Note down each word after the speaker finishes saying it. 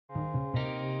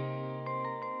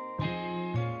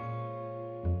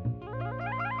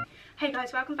Hey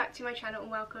guys, welcome back to my channel and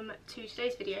welcome to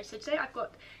today's video. So today I've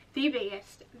got the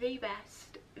biggest, the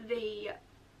best,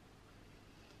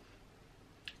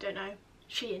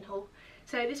 Shein haul.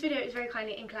 So this video is very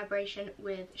kindly in collaboration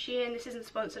with Shein. This isn't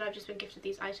sponsored, I've just been gifted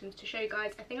these items to show you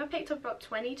guys. I think I picked up about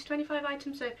 20 to 25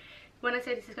 items, so when I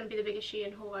say this is going to be the biggest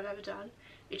Shein haul I've ever done,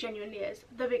 it genuinely is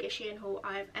the biggest Shein haul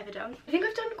I've ever done. I think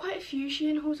I've done quite a few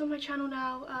Shein hauls on my channel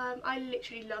now. I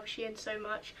literally love Shein so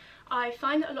much. I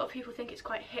find that a lot of people think it's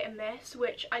quite hit and miss,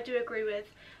 which I do agree with.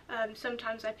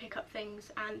 Sometimes I pick up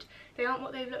things and they aren't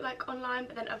what they look like online,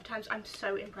 but then other times I'm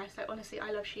so impressed. Like honestly,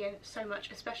 I love Shein so much,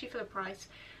 especially for the price.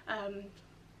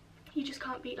 You just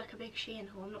can't beat like a big Shein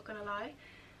haul, I'm not gonna lie.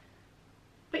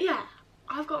 But yeah,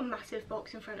 I've got a massive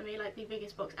box in front of me, like the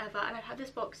biggest box ever, and I've had this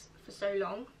box for so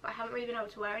long, but I haven't really been able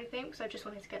to wear anything, because I just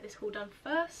wanted to get this haul done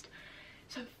first.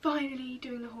 So I'm finally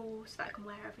doing the haul so that I can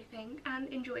wear everything and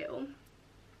enjoy it all.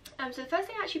 So the first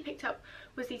thing I actually picked up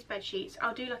was these bed sheets.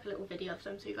 I'll do like a little video of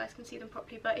them so you guys can see them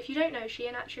properly, but if you don't know,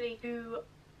 Shein actually do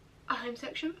a home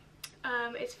section.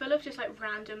 It's full of just like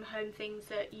random home things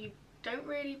that you don't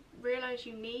really realise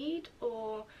you need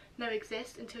or know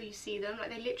exist until you see them. Like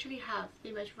they literally have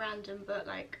the most random but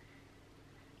like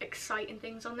exciting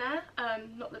things on there.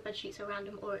 Not that bed sheets are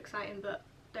random or exciting, but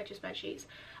they're just bed sheets.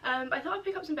 But I thought I'd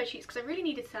pick up some bed sheets because I really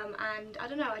needed some, and I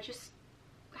don't know, I just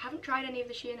haven't tried any of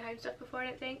the Shein home stuff before, I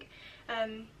don't think.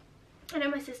 I know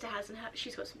my sister has, and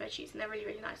she's got some bed sheets and they're really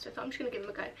really nice, so I thought I'm just going to give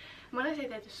them a go. And when I say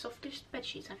they're the softest bed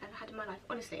sheets I've ever had in my life,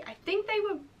 honestly, I think they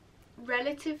were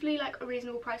relatively like a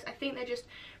reasonable price. I think they're just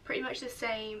pretty much the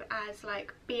same as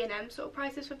like B&M sort of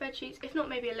prices for bed sheets, if not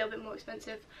maybe a little bit more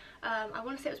expensive. I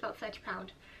want to say it was about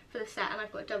 £30 for the set, and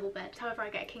I've got a double bed. However, I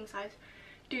get a king size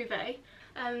duvet.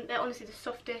 They're honestly the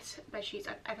softest bed sheets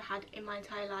I've ever had in my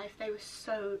entire life. They were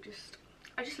so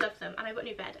I just love them, and I got a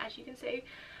new bed, as you can see.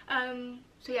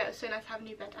 So yeah, it was so nice to have a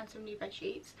new bed and some new bed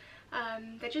sheets.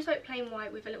 They're just like plain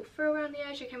white with a little frill around the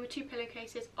edge. They came with 2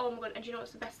 pillowcases. Oh my god, and do you know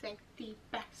what's the best thing? The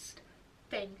best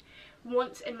thing.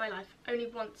 Once in my life, only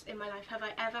once in my life, have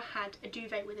I ever had a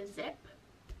duvet with a zip.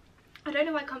 I don't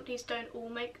know why companies don't all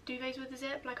make duvets with a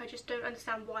zip. Like I just don't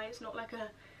understand why it's not like a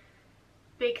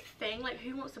big thing. Like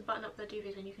who wants to button up their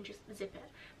duvets when you can just zip it?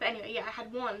 But anyway, yeah, I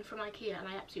had one from IKEA and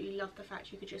I absolutely loved the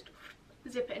fact you could just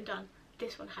zip it and done.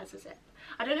 This one has a zip.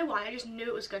 I don't know why, I just knew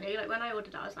it was going to. Like when I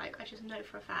ordered it, I was like, I just know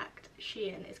for a fact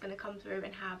Shein is going to come through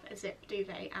and have a zip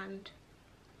duvet, and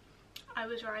I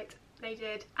was right, they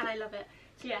did, and I love it.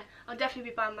 So yeah, I'll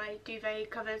definitely be buying my duvet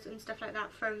covers and stuff like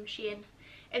that from Shein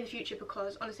in the future,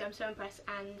 because honestly I'm so impressed,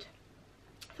 and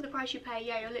for the price you pay,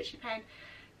 yeah, you're literally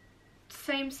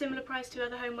paying similar price to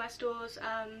other homeware stores.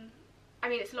 I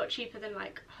mean, it's a lot cheaper than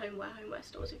like homeware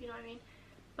stores, if you know what I mean.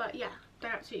 But yeah,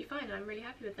 they're absolutely fine and I'm really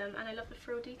happy with them, and I love the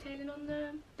frill detailing on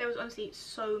them. There was honestly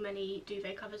so many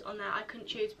duvet covers on there, I couldn't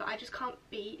choose, but I just can't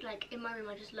beat, like in my room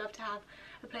I just love to have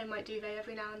a plain white duvet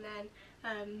every now and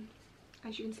then.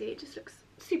 As you can see, it just looks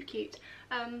super cute.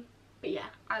 But yeah,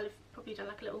 I'll have probably done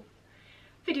like a little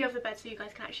video of the bed so you guys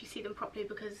can actually see them properly,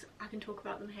 because I can talk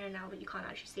about them here and now but you can't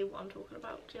actually see what I'm talking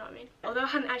about, do you know what I mean? Although I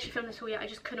hadn't actually filmed this haul yet, I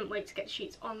just couldn't wait to get the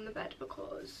sheets on the bed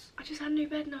because I just had a new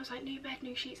bed and I was like, new bed,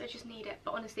 new sheets, I just need it.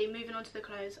 But honestly, moving on to the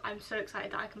clothes, I'm so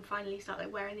excited that I can finally start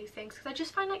like wearing these things, because I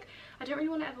just find like I don't really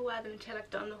want to ever wear them until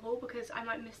I've done the haul, because I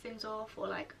might miss things off, or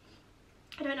like,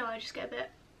 I don't know, I just get a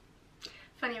bit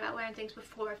funny about wearing things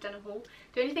before I've done a haul.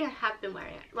 The only thing I have been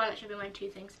wearing, well actually I've been wearing 2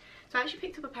 things. So I actually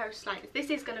picked up a pair of sliders.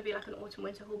 This is going to be like an autumn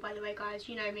winter haul, by the way guys.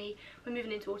 You know me, we're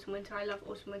moving into autumn winter. I love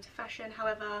autumn winter fashion.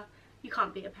 However, you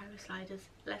can't beat a pair of sliders,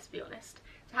 let's be honest.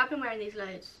 So I have been wearing these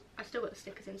loads. I've still got the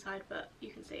stickers inside, but you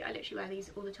can see I literally wear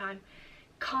these all the time.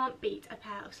 Can't beat a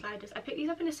pair of sliders. I picked these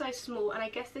up in a size small, and I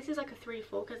guess this is like a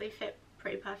 3/4 because they fit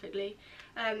pretty perfectly.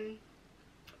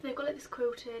 They've got like this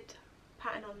quilted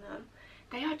pattern on them.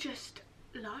 They are just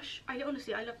lush. I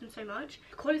love them so much.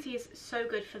 The quality is so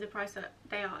good for the price that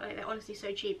they are. Like they're honestly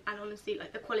so cheap, and honestly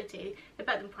like the quality, they're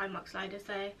better than Primark sliders.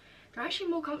 They're actually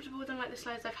more comfortable than like the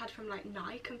sliders I've had from like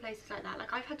Nike and places like that.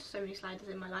 Like I've had so many sliders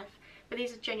in my life, but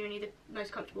these are genuinely the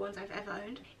most comfortable ones I've ever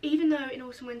owned. Even though in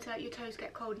autumn winter your toes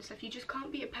get cold and stuff, you just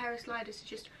can't beat a pair of sliders to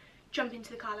just jump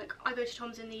into the car. Like I go to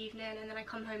Tom's in the evening and then I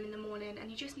come home in the morning and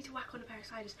you just need to whack on a pair of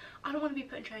sliders. I don't want to be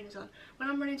putting trainers on when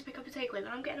I'm running to pick up a takeaway, when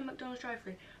I'm getting a McDonald's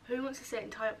drive-through. Who wants to sit and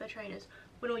tie up their trainers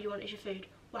when all you want is your food?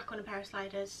 Whack on a pair of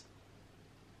sliders,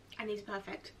 and these are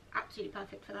perfect, absolutely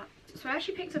perfect for that. So I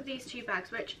actually picked up these 2 bags,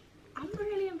 which I'm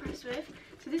really impressed with.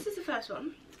 So this is the first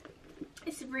one.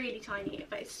 It's really tiny,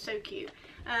 but it's so cute,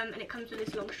 and it comes with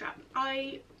this long strap.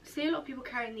 I see a lot of people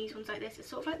carrying these ones like this. It's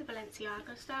sort of like the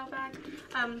Balenciaga style bag,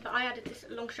 but I added this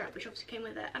long strap which obviously came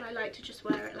with it, and I like to just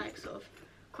wear it like sort of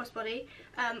crossbody.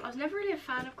 I was never really a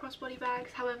fan of crossbody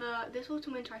bags, however this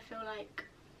autumn winter I feel like,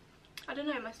 I don't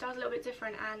know, my style's a little bit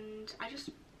different and I just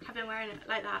have been wearing it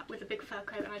like that with a big fur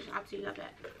coat and I just absolutely love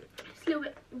it. It's a little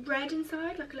bit red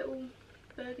inside, like a little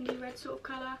burgundy red sort of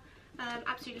colour.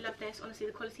 Absolutely love this. Honestly,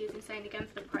 the quality is insane again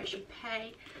for the price you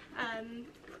pay.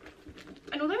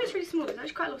 And although it's really small, there's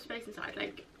actually quite a lot of space inside.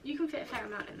 Like, you can fit a fair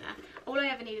amount in there. All I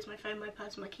ever need is my phone, my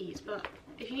purse and my keys, but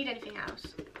if you need anything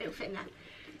else, it'll fit in there.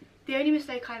 The only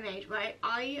mistake I made, right,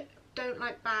 I don't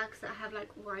like bags that have like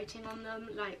writing on them,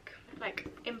 like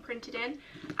imprinted in,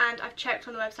 and I've checked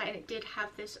on the website and it did have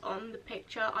this on the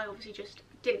picture. I obviously just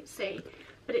didn't see,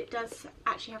 but it does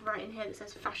actually have writing here that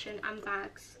says fashion and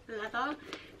bags leather.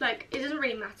 Like, it doesn't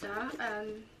really matter.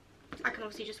 I can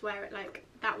obviously just wear it like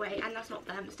that way, and that's not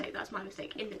their mistake, that's my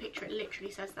mistake. In the picture it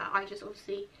literally says that, I just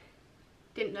obviously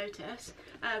didn't notice.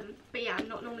 But yeah, I'm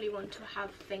not normally one to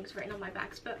have things written on my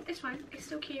bags, but it's fine, it's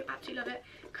still cute, absolutely love it.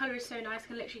 Colour is so nice,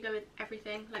 can literally go with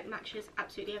everything, like matches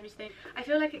absolutely everything. I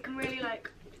feel like it can really like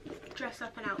dress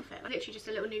up an outfit, literally just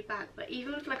a little nude bag, but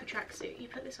even with like a tracksuit, you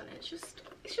put this on it, it's just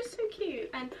so cute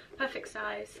and perfect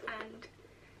size. And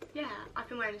yeah, I've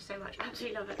been wearing this so much, I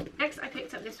absolutely love it. Next I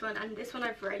picked up this one, and this one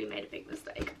I've really made a big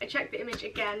mistake. I checked the image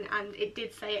again and it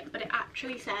did say it, but it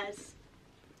actually says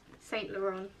Saint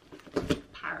Laurent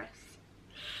Paris.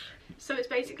 So it's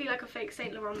basically like a fake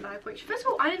Saint Laurent bag, which first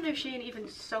of all I didn't know Shein even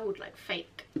sold like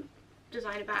fake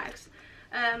designer bags.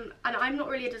 And I'm not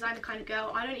really a designer kind of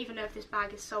girl. I don't even know if this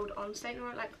bag is sold on Saint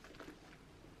Laurent. Like,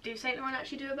 do Saint Laurent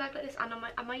actually do a bag like this? And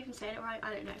am I even saying it right?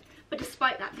 I don't know. But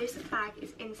despite that, this bag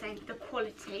is insane. The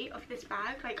quality of this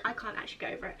bag, like, I can't actually go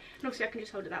over it. And obviously I can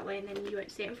just hold it that way and then you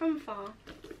won't see it. And from afar,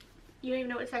 you don't even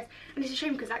know what it says. And it's a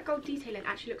shame because that gold detailing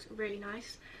actually looks really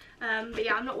nice. But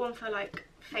yeah, I'm not one for like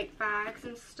fake bags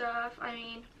and stuff. I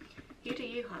mean, you do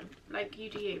you, hon. Like, you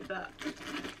do you, but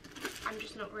I'm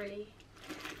just not really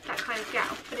that kind of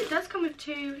gal. But it does come with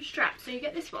two straps, so you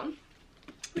get this one,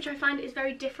 which I find is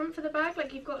very different for the bag.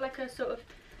 Like, you've got like a sort of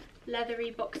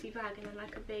leathery boxy bag and then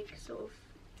like a big sort of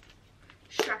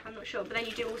strap, I'm not sure, but then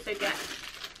you do also get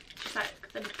just like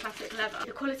the classic leather.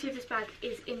 The quality of this bag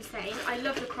is insane. I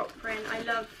love the crop print, I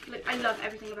love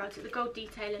everything about it. The gold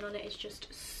detailing on it is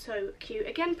just so cute.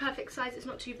 Again, perfect size, it's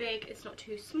not too big, it's not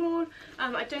too small.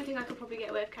 I don't think I could probably get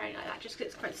away with carrying it like that just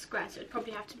because it's quite square, so it'd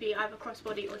probably have to be either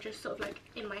crossbody or just sort of like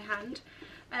in my hand.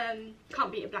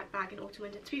 Can't beat a black bag in autumn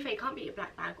winter. To be fair, you can't beat a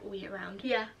black bag all year round.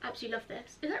 Yeah, absolutely love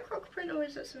this. Is that croc print or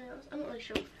is that something else? I'm not really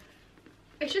sure.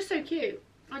 It's just so cute.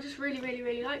 I just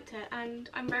really liked it, and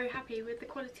I'm very happy with the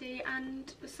quality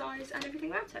and the size and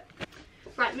everything about it.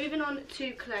 Right, moving on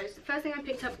to clothes. The first thing I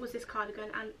picked up was this cardigan,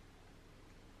 and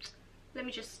let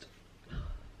me just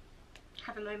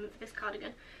have a moment for this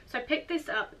cardigan. So I picked this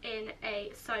up in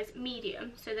a size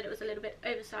medium so that it was a little bit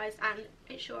oversized, and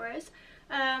it sure is.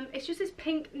 It's just this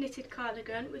pink knitted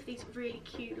cardigan with these really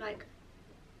cute like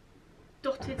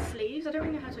dotted sleeves. I don't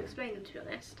really know how to explain them, to be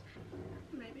honest.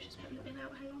 Maybe just putting the bin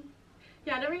out, hang on.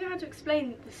 Yeah, I don't really know how to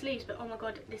explain the sleeves, but oh my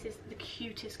god, this is the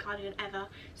cutest cardigan ever.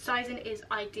 Sizing is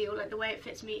ideal, like the way it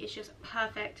fits me is just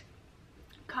perfect.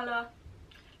 Colour,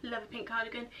 love a pink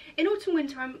cardigan. In autumn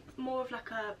winter I'm more of like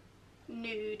a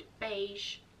nude,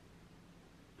 beige,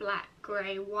 black,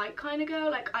 grey, white kind of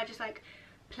girl. Like, I just like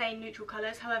plain neutral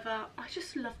colours. However, I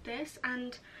just love this,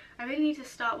 and I really need to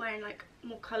start wearing like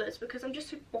more colours because I'm just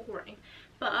so boring.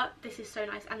 But this is so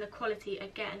nice, and the quality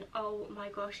again, oh my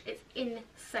gosh, it's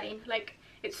insane. Like,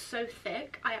 it's so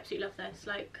thick. I absolutely love this.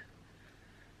 Like,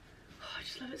 oh, I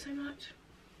just love it so much.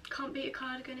 Can't beat a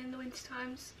cardigan in the winter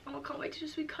times. Oh, I can't wait to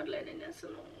just be cuddling in this,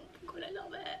 and oh god, I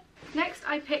love it. Next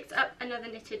I picked up another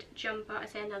knitted jumper. I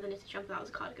say another knitted jumper, that was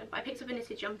a cardigan, but I picked up a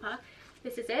knitted jumper.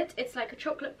 This is it. It's like a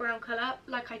chocolate brown colour.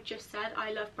 Like I just said,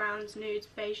 I love browns, nudes,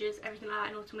 beiges, everything like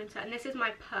that in autumn winter, and this is my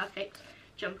perfect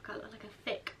jumper colour, like a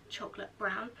thick chocolate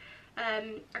brown.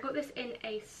 I got this in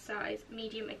a size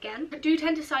medium again. I do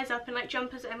tend to size up in like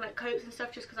jumpers and like coats and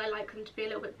stuff just because I like them to be a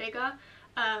little bit bigger.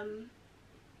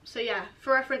 So yeah,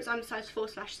 for reference, I'm size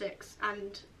 4/6,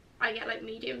 and I get like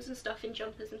mediums and stuff in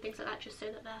jumpers and things like that just so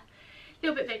that they're a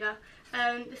little bit bigger.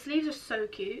 The sleeves are so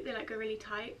cute. They like go really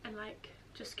tight and like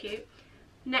just cute.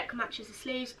 Neck matches the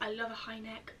sleeves. I love a high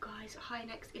neck, guys. High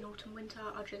necks in autumn winter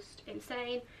are just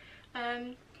insane.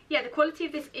 Yeah, the quality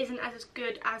of this isn't as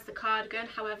good as the cardigan,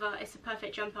 however it's a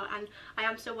perfect jumper, and I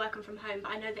am still working from home,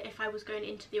 but I know that if I was going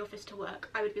into the office to work,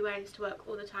 I would be wearing this to work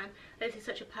all the time. This is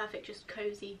such a perfect, just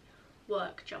cozy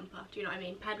work jumper, do you know what I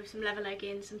mean? Paired with some leather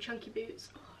leggings, some chunky boots.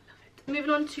 Oh, I love it.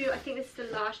 Moving on to, I think this is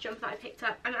the last jumper that I picked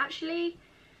up, and actually,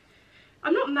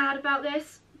 I'm not mad about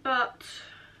this, but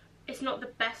it's not the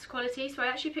best quality. So I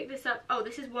actually picked this up. Oh,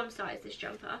 this is one size, this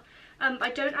jumper.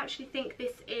 I don't actually think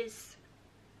this is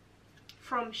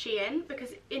from Shein,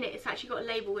 because in it it's actually got a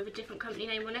label with a different company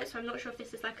name on it, so I'm not sure if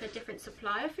this is like a different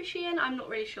supplier for Shein. I'm not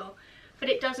really sure, but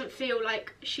it doesn't feel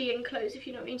like Shein clothes, if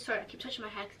you know what I mean. Sorry, I keep touching my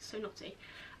hair because it's so knotty.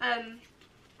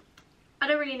 I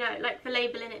don't really know, like the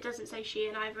label in it doesn't say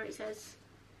Shein either, it says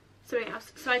something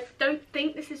else. So I don't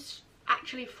think this is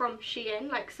actually from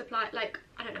Shein, like supply, like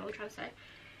I don't know what I'm trying to say.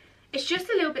 It's just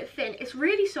a little bit thin. It's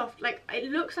really soft. Like,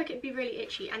 it looks like it'd be really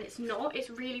itchy, and it's not. It's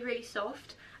really, really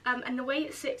soft. And the way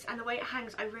it sits and the way it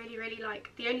hangs, I really, really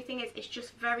like. The only thing is, it's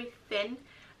just very thin.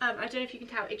 I don't know if you can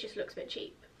tell, it just looks a bit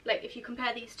cheap. Like, if you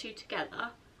compare these two together,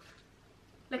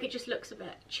 like, it just looks a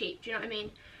bit cheap. Do you know what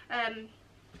I mean?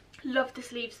 Love the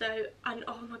sleeves though, and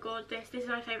oh my god, this is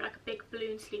my favourite. Like, a big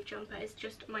balloon sleeve jumper is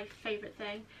just my favourite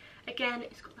thing. Again,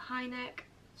 it's got the high neck.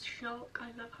 Shock, I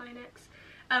love high necks.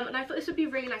 And I thought this would be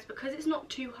really nice because it's not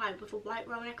too high with a white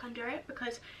roll neck under it,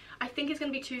 because I think it's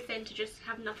going to be too thin to just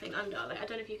have nothing under. Like, I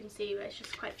don't know if you can see, but it's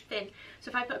just quite thin. So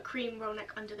if I put a cream roll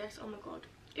neck under this, oh my god,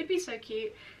 it'd be so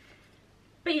cute.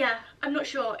 But yeah, I'm not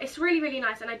sure. It's really, really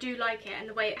nice, and I do like it, and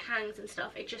the way it hangs and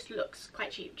stuff, it just looks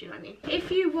quite cheap, do you know what I mean?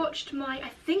 If you watched my,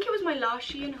 I think it was my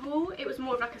last Shein haul, it was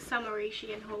more of like a summery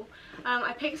Shein haul.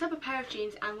 I picked up a pair of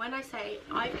jeans, and when I say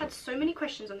I've had so many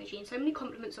questions on the jeans, so many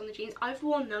compliments on the jeans, I've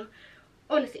worn them.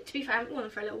 Honestly, to be fair, I haven't worn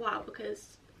them for a little while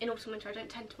because in autumn winter I don't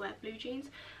tend to wear blue jeans.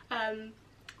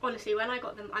 Honestly, when I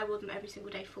got them, I wore them every single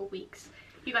day for weeks.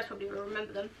 You guys probably will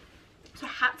remember them. So I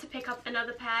had to pick up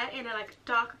another pair in a like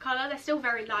darker colour. They're still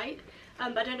very light,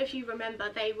 but I don't know if you remember,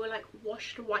 they were like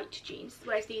washed white jeans,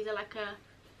 whereas these are like a,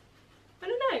 I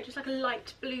don't know, just like a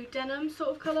light blue denim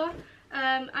sort of colour.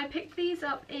 I picked these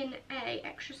up in a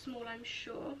extra small, I'm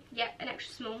sure. Yeah, an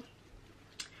extra small.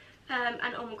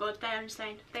 And oh my god, they are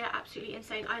insane. They are absolutely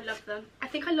insane. I love them. I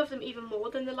think I love them even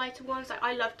more than the lighter ones. Like,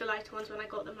 I loved the lighter ones when I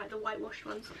got them, like the whitewashed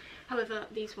ones. However,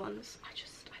 these ones, I love them.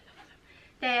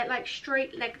 They're like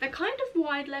straight leg. They're kind of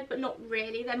wide leg, but not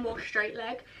really. They're more straight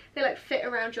leg. They like fit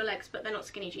around your legs, but they're not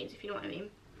skinny jeans, if you know what I mean.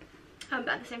 But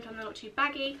at the same time, they're not too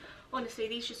baggy. Honestly,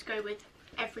 these just go with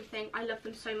everything. I love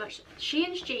them so much.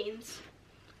 Shein's jeans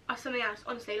are something else,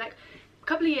 honestly. Like, a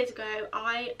couple of years ago,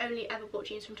 I only ever bought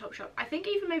jeans from Topshop. I think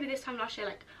even maybe this time last year,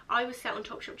 like, I was set on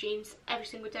Topshop jeans every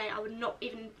single day. I would not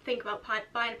even think about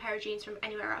buying a pair of jeans from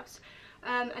anywhere else.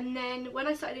 And then when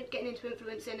I started getting into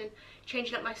influencing and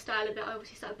changing up my style a bit, I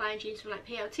obviously started buying jeans from like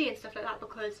PLT and stuff like that,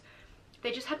 because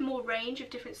they just had more range of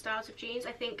different styles of jeans.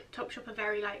 I think Topshop are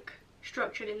very like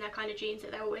structured in their kind of jeans, that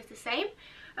they're always the same.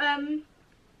 But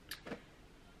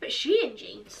Shein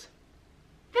jeans,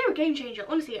 they're a game changer,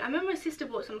 honestly. I remember my sister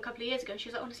bought some a couple of years ago and she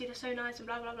was like, honestly, they're so nice and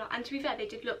blah blah blah. And to be fair, they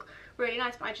did look really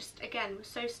nice, but I just, again, was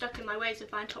so stuck in my ways of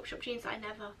buying Topshop jeans that I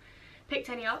never picked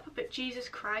any up. But Jesus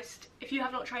Christ, if you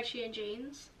have not tried Shein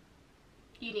jeans,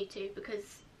 you need to,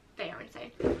 because they are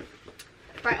insane.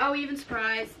 Right, are we even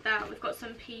surprised that we've got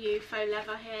some PU faux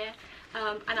leather here?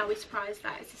 And are we surprised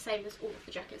that it's the same as all of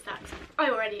the jackets that I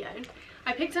already own?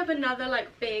 I picked up another like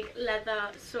big leather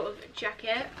sort of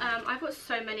jacket. I've got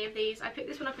so many of these. I picked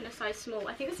this one up in a size small.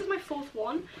 I think this is my 4th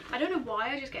one. I don't know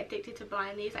why, I just get addicted to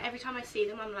buying these. Like, every time I see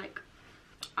them, I'm like,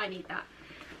 I need that.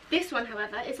 This one,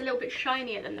 however, is a little bit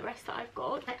shinier than the rest that I've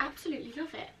got. I absolutely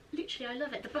love it. Literally, I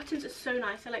love it. The buttons are so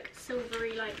nice. They're like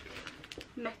silvery, like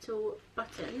metal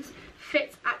buttons.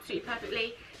 Fits absolutely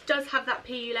perfectly. Does have that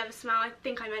PU leather smell. I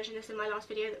think I mentioned this in my last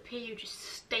video, that PU just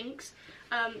stinks.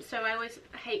 So I always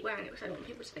hate wearing it because I don't want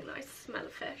people to think that I smell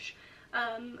of fish.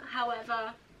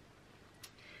 However,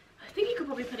 I think you could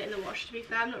probably put it in the wash, to be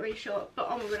fair. I'm not really sure. But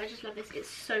oh my god, I just love this. It's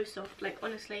so soft. Like,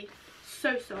 honestly,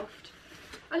 so soft.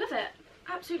 I love it.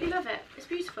 Absolutely love it. It's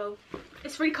beautiful.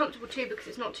 It's really comfortable too, because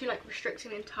it's not too like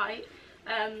restricting and tight.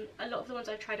 A lot of the ones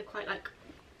I've tried are quite like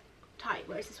tight,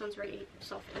 whereas this one's really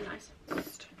soft and nice.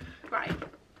 Right,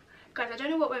 guys, I don't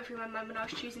know what went through my mind when I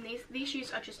was choosing these. These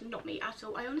shoes are just not me at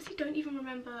all. I honestly don't even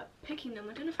remember picking them.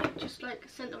 I don't know if I just like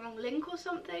sent the wrong link or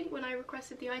something when I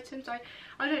requested the items.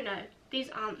 I don't know. These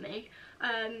aren't me.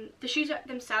 The shoes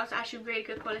themselves are actually really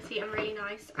good quality and really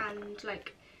nice, and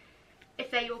like, if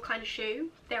they're your kind of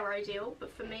shoe, they're ideal.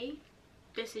 But for me,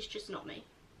 this is just not me.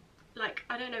 Like,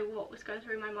 I don't know what was going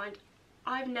through my mind.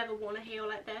 I've never worn a heel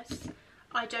like this.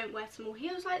 I don't wear small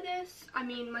heels like this. I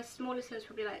mean, my smallest heel is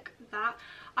probably like that.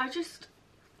 I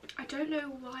don't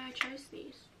know why I chose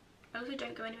these. I also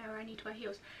don't go anywhere where I need to wear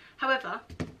heels. However,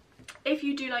 if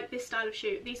you do like this style of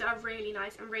shoe, these are really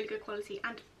nice and really good quality,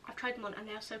 and I've tried them on and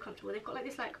they are so comfortable. They've got like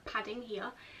this like padding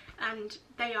here, and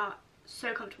they are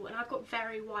so comfortable, and I've got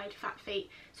very wide fat feet,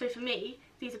 so for me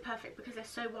these are perfect because they're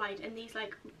so wide, and these,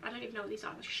 like, I don't even know what these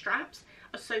are, the straps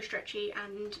are so stretchy,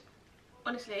 and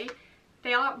honestly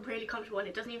they are really comfortable, and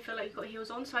it doesn't even feel like you've got heels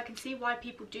on. So I can see why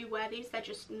people do wear these. They're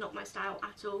just not my style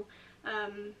at all.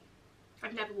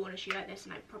 I've never worn a shoe like this,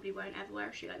 and I probably won't ever wear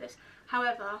a shoe like this.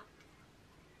 However,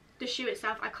 the shoe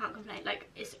itself, I can't complain. Like,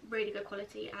 it's really good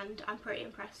quality, and I'm pretty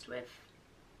impressed with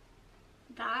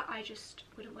that. I just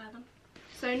wouldn't wear them.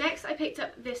 So next I picked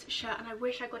up this shirt, and I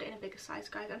wish I got it in a bigger size,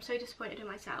 guys. I'm so disappointed in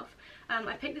myself.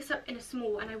 I picked this up in a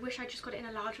small, and I wish I just got it in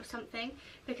a large or something,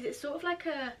 because it's sort of like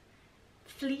a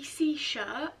fleecy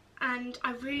shirt, and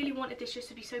I really wanted this just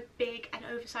to be so big and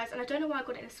oversized, and I don't know why I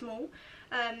got it in a small.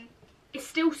 It's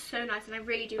still so nice, and I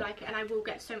really do like it, and I will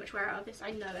get so much wear out of this,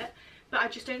 I know it, but I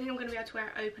just don't think I'm going to be able to wear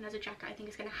it open as a jacket. I think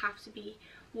it's going to have to be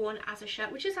worn as a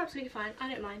shirt, which is absolutely fine.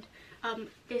 I don't mind.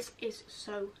 This is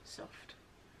so soft,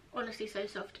 honestly so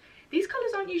soft. These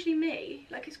colours aren't usually me,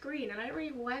 like, it's green, and I don't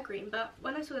really wear green, but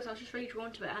when I saw this I was just really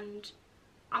drawn to it, and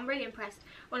I'm really impressed.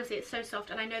 Honestly, it's so soft,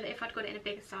 and I know that if I'd got it in a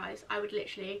bigger size, I would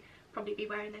literally probably be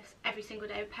wearing this every single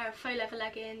day. A pair of faux leather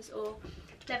leggings, or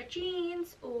leather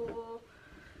jeans, or,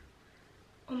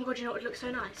 oh my god, you know what would look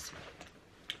so nice?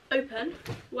 Open,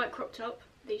 white crop top,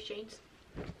 these jeans.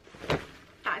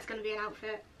 That is going to be an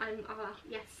outfit.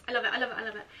 Yes, I love it, I love it, I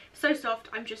love it. So soft.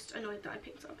 I'm just annoyed that I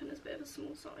picked it up in this bit of a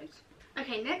small size.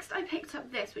 Okay, next I picked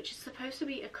up this, which is supposed to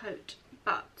be a coat,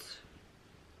 but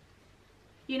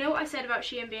you know what I said about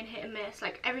Shein being hit and miss?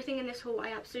 Like, everything in this haul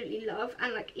I absolutely love,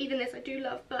 and like even this I do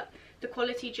love, but the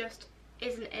quality just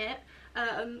isn't it.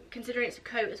 Considering it's a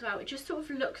coat as well, it just sort of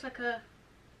looks like a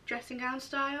dressing gown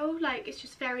style. Like, it's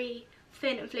just very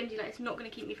thin and flimsy, like it's not going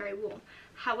to keep me very warm.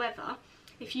 However,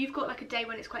 if you've got like a day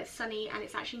when it's quite sunny and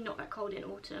it's actually not that cold in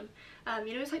autumn,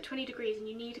 you know, it's like 20 degrees and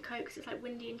you need a coat because it's like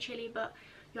windy and chilly, but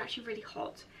you're actually really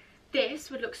hot, this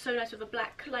would look so nice with a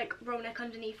black like roll neck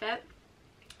underneath it,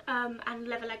 and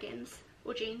leather leggings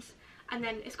or jeans, and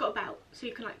then it's got a belt so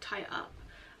you can like tie it up.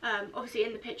 Obviously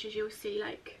in the pictures you'll see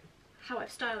like how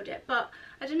I've styled it, but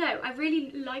I don't know, I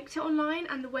really liked it online,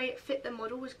 and the way it fit the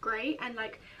model was great, and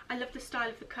like I love the style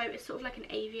of the coat. It's sort of like an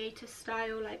aviator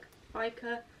style, like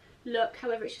biker look.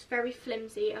 However, it's just very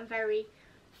flimsy and very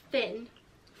thin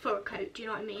for a coat, do you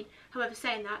know what I mean? However,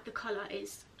 saying that, the colour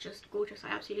is just gorgeous. I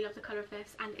absolutely love the colour of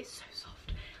this, and it's so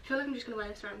soft. I feel like I'm just going to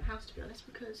wear this around the house, to be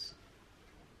honest, because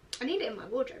I need it in my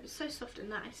wardrobe. It's so soft and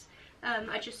nice.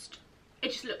 It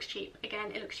just looks cheap.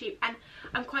 Again, it looks cheap, and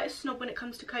I'm quite a snob when it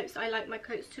comes to coats. I like my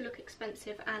coats to look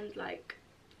expensive and like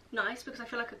nice, because I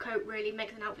feel like a coat really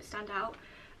makes an outfit stand out.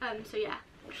 So yeah,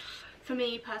 for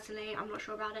me personally, I'm not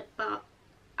sure about it, but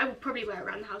I will probably wear it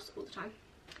around the house all the time.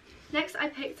 Next I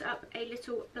picked up a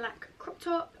little black crop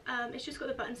top. It's just got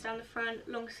the buttons down the front,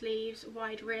 long sleeves,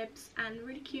 wide ribs, and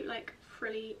really cute like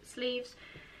frilly sleeves.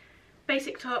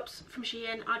 Basic tops from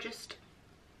Shein are just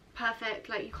perfect,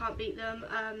 like you can't beat them.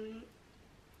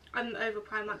 I'm over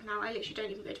Primark now. I literally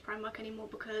don't even go to Primark anymore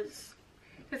because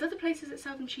there's other places that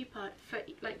sell them cheaper for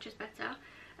like just better.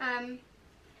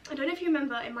 I don't know if you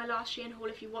remember in my last Shein haul,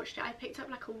 if you watched it, I picked up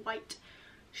like a white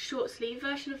short sleeve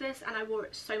version of this, and I wore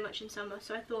it so much in summer,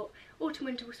 so I thought autumn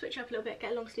winter will switch up a little bit,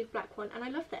 get a long sleeve black one, and I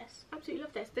love this, absolutely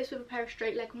love this. This with a pair of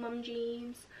straight leg mum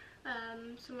jeans,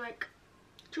 some like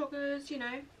joggers, you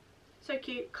know, so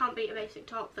cute. Can't beat a basic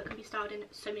top that can be styled in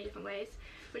so many different ways,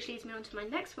 which leads me on to my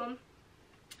next one.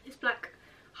 This black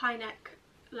high neck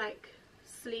like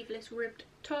sleeveless ribbed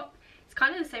top. It's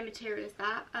kind of the same material as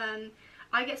that.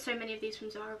 I get so many of these from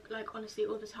Zara, like honestly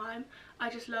all the time. I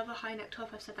just love a high neck top.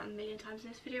 I've said that a million times in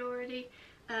this video already.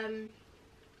 But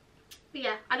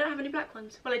yeah, I don't have any black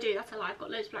ones. Well, I do, that's a lie, I've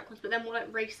got loads of black ones, but they're more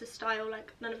like racer style,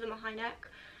 like none of them are high neck.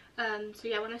 So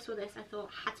yeah, when I saw this I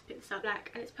thought I had to pick this up.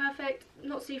 Black, and it's perfect,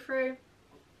 not see-through,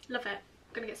 love it.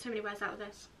 I'm gonna get so many wears out of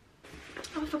this.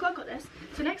 Oh, I forgot I got this.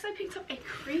 So next I picked up a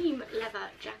cream leather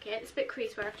jacket. It's a bit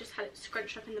creased where I've just had it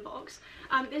scrunched up in the box.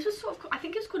 This was sort of, I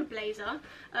think it's called a blazer,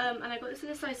 and I got this in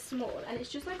a size small, and it's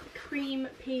just like a cream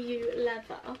PU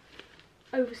leather,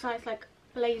 oversized like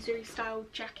blazery style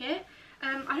jacket.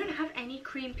 I don't have any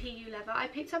cream PU leather. I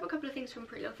picked up a couple of things from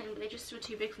Pretty Little Thing, but they just were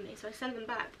too big for me, so I sent them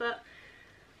back. But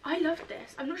I love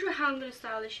this. I'm not sure how I'm going to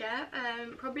style this yet.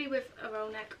 Probably with a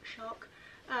roll neck shock.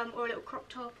 Or a little crop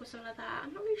top or something like that.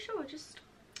 I'm not really sure, just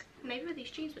maybe with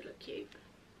these jeans would look cute.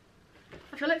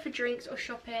 I feel like for drinks or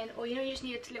shopping, or you know, you just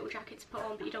need a little jacket to put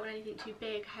on but you don't want anything too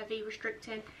big, heavy,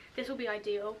 restricting, this will be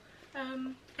ideal.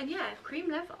 And yeah, cream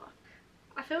leather.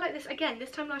 I feel like this, again,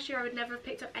 this time last year I would never have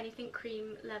picked up anything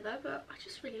cream leather, but I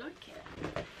just really like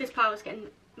it. This pile is getting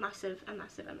massive and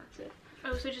massive and massive. I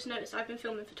also just noticed I've been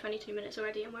filming for 22 minutes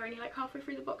already and we're only like halfway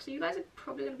through the box, so you guys are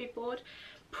probably going to be bored,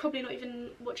 probably not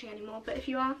even watching anymore, but if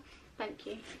you are, thank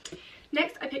you.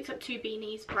 Next, I picked up 2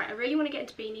 beanies. Right, I really want to get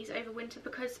into beanies over winter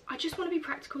because I just want to be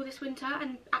practical this winter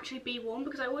and actually be warm,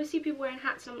 because I always see people wearing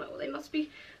hats and I'm like, well, they must be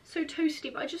so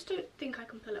toasty, but I just don't think I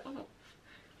can pull it off.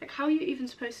 Like, how are you even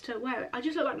supposed to wear it? I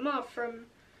just look like Marv from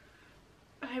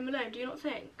Home Alone, do you not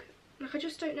think? Like, I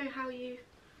just don't know how you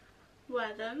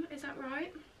wear them, is that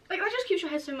right? Like, that just keeps your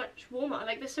hair so much warmer.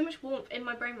 Like, there's so much warmth in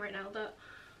my brain right now that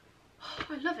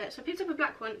I love it. So I picked up a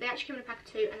black one. They actually came in a pack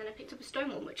of 2, and then I picked up a stone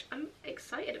one, which I'm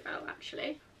excited about,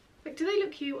 actually. Like, do they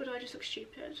look cute or do I just look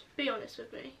stupid? Be honest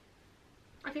with me.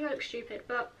 I think I look stupid,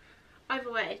 but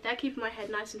either way, they're keeping my head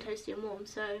nice and toasty and warm,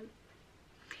 so...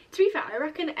 To be fair, I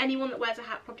reckon anyone that wears a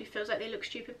hat probably feels like they look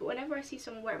stupid, but whenever I see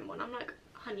someone wearing one, I'm like,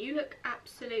 honey, you look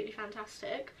absolutely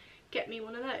fantastic. Get me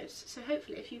one of those. So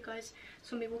hopefully if you guys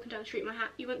saw me walking down the street in my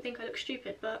hat, you wouldn't think I look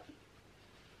stupid, but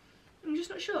I'm just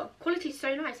not sure. Quality's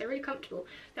so nice, they're really comfortable.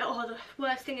 The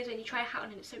worst thing is when you try a hat on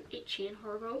and it's so itchy and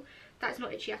horrible. That's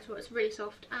not itchy at all, it's really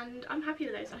soft, and I'm happy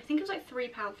with those. I think it was like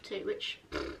 £3 for 2, which,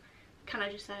 can I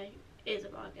just say, is a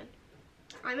bargain.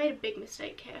 I made a big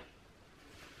mistake here.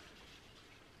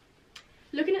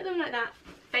 Looking at them like that,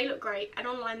 they look great, and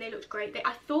online they looked great.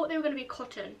 I thought they were going to be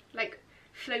cotton, like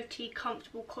floaty,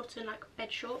 comfortable cotton, like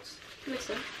bed shorts.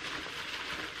 Listen,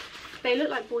 they look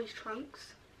like boys'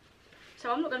 trunks,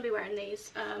 so I'm not going to be wearing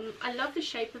these. I love the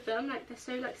shape of them, like they're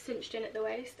so like cinched in at the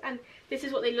waist, and this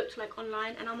is what they looked like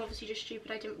online, and I'm obviously just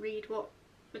stupid, I didn't read what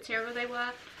material they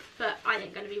were, but I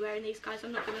ain't going to be wearing these, guys,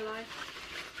 I'm not going to lie.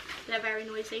 They're very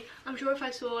noisy. I'm sure if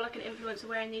I saw like an influencer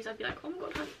wearing these, I'd be like, oh my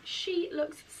god, honey, she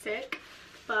looks sick,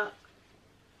 but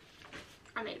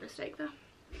I made a mistake there.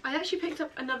 I actually picked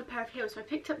up another pair of heels, so I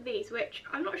picked up these, which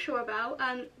I'm not sure about.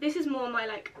 This is more my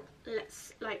like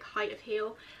height of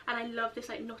heel, and I love this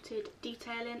like knotted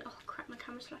detailing. Oh crap, my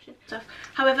camera's flashing. Stuff.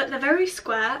 However, they're very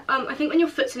square. I think when your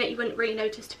foot's in it, you wouldn't really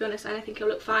notice, to be honest, and I think it'll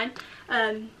look fine.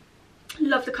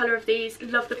 Love the colour of these,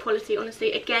 love the quality,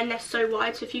 honestly. Again, they're so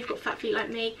wide, so if you've got fat feet like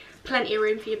me, plenty of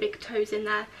room for your big toes in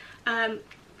there.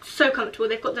 So comfortable.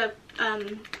 They've got the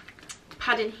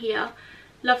padding here.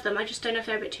 Love them. I just don't know if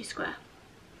they're a bit too square.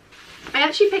 I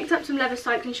actually picked up some leather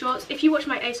cycling shorts. If you watch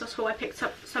my ASOS haul, I picked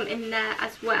up some in there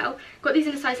as well. Got these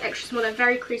in a size extra small. They're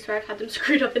very creased where I've had them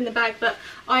screwed up in the bag, but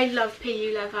I love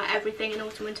PU leather, everything in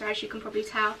autumn winter, as you can probably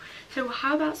tell. So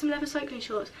how about some leather cycling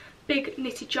shorts? Big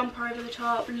knitted jumper over the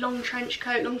top, long trench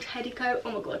coat, long teddy coat.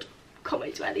 Oh my god, can't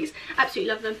wait to wear these.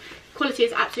 Absolutely love them. Quality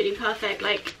is absolutely perfect.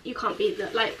 Like, you can't beat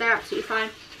that. Like, they're absolutely fine.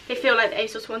 They feel like the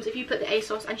ASOS ones. If you put the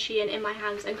ASOS and Shein in my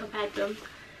hands and compared them,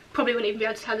 probably wouldn't even be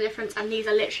able to tell the difference, and these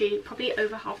are literally probably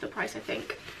over half the price, I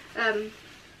think. But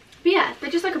yeah,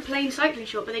 they're just like a plain cycling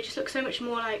short, but they just look so much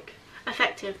more like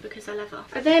effective because they're leather.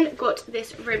 I then got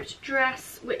this ribbed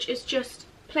dress, which is just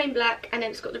plain black, and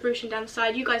then it's got the ruching down the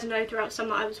side. You guys know throughout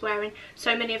summer I was wearing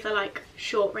so many of the like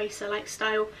short racer like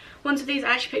style ones of these. I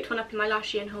actually picked one up in my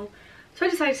last Shein haul, so I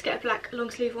decided to get a black long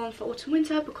sleeve one for autumn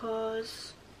winter,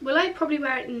 because will I probably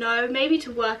wear it? No, maybe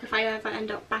to work if I ever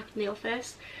end up back in the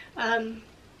office.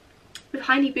 With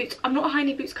high knee boots, I'm not a high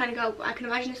knee boots kind of girl, but I can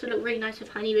imagine this would look really nice with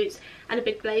high knee boots and a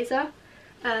big blazer.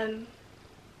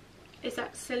 Is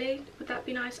that silly? Would that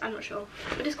be nice? I'm not sure,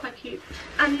 but it's quite cute.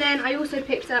 And then I also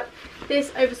picked up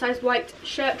this oversized white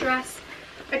shirt dress.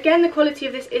 Again, the quality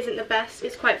of this isn't the best.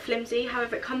 It's quite flimsy.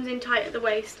 However, it comes in tight at the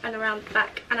waist and around the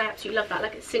back, and I absolutely love that.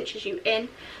 Like, it cinches you in.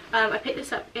 I picked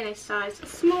this up in a size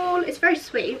small. It's very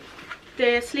sweet.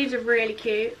 The sleeves are really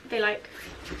cute. They like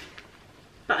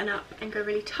button up and go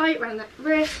really tight around the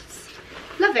wrists.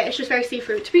 Love it. It's just very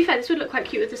see-through. To be fair, this would look quite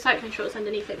cute with the cycling shorts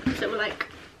underneath it, because it will like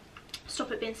stop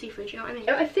it being see-through, do you know what I mean?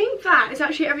 I think that is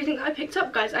actually everything that I picked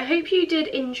up, guys. I hope you did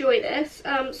enjoy this.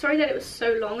 Sorry that it was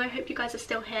so long. I hope you guys are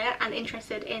still here and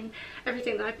interested in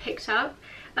everything that I picked up.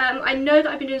 I know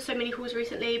that I've been doing so many hauls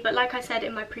recently, but like I said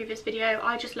in my previous video,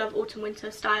 I just love autumn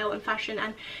winter style and fashion,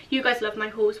 and you guys love my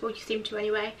hauls. Well, you seem to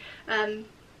anyway.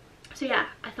 So yeah,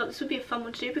 I thought this would be a fun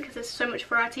one to do because there's so much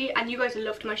variety, and you guys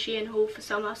loved my Shein haul for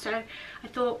summer, so I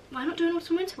thought, why not do an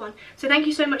autumn winter one? So thank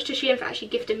you so much to Shein for actually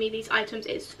gifting me these items.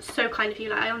 It's so kind of you.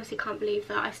 Like, I honestly can't believe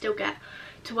that I still get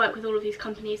to work with all of these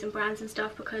companies and brands and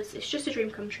stuff, because it's just a dream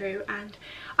come true, and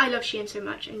I love Shein so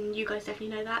much, and you guys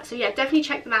definitely know that. So yeah, definitely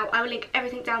check them out. I will link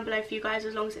everything down below for you guys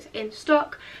as long as it's in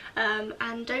stock.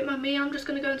 And don't mind me, I'm just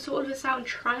going to go and sort all of this out and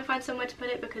try and find somewhere to put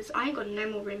it, because I ain't got no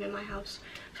more room in my house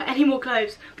for any more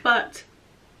clothes. But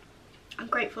I'm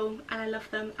grateful and I love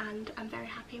them, and I'm very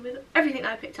happy with everything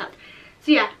that I picked up.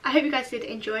 So yeah, I hope you guys did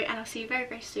enjoy, and I'll see you very,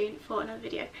 very soon for another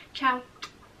video. Ciao!